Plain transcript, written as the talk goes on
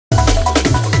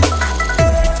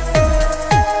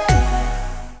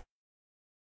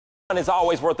It's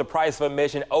always worth the price of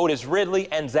admission. Otis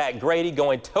Ridley and Zach Grady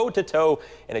going toe-to-toe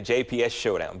in a JPS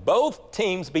showdown. Both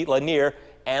teams beat Lanier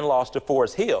and lost to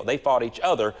Forest Hill. They fought each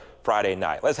other Friday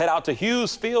night. Let's head out to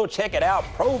Hughes Field. Check it out.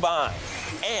 Provine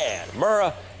and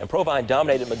Murrah. And Provine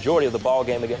dominated the majority of the ball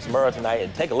game against Murrah tonight.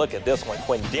 And take a look at this one.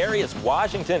 Quindarius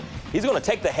Washington, he's going to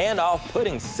take the handoff,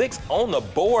 putting 6 on the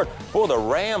board for the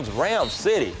Rams, Ram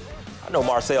City. I know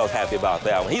Marcel's happy about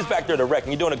that one. He's back there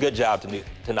directing. You're doing a good job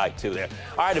tonight, too, there.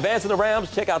 All right, advancing the Rams.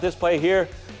 Check out this play here.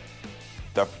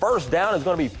 The first down is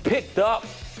going to be picked up.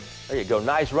 There you go.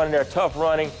 Nice running there, tough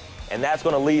running. And that's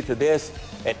going to lead to this.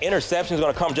 An interception is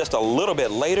going to come just a little bit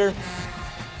later.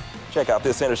 Check out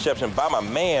this interception by my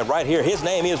man right here. His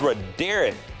name is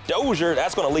Roderick Dozier.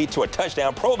 That's going to lead to a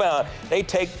touchdown. Provine, they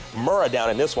take Murrah down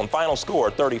in this one. Final score,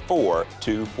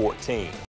 34-14.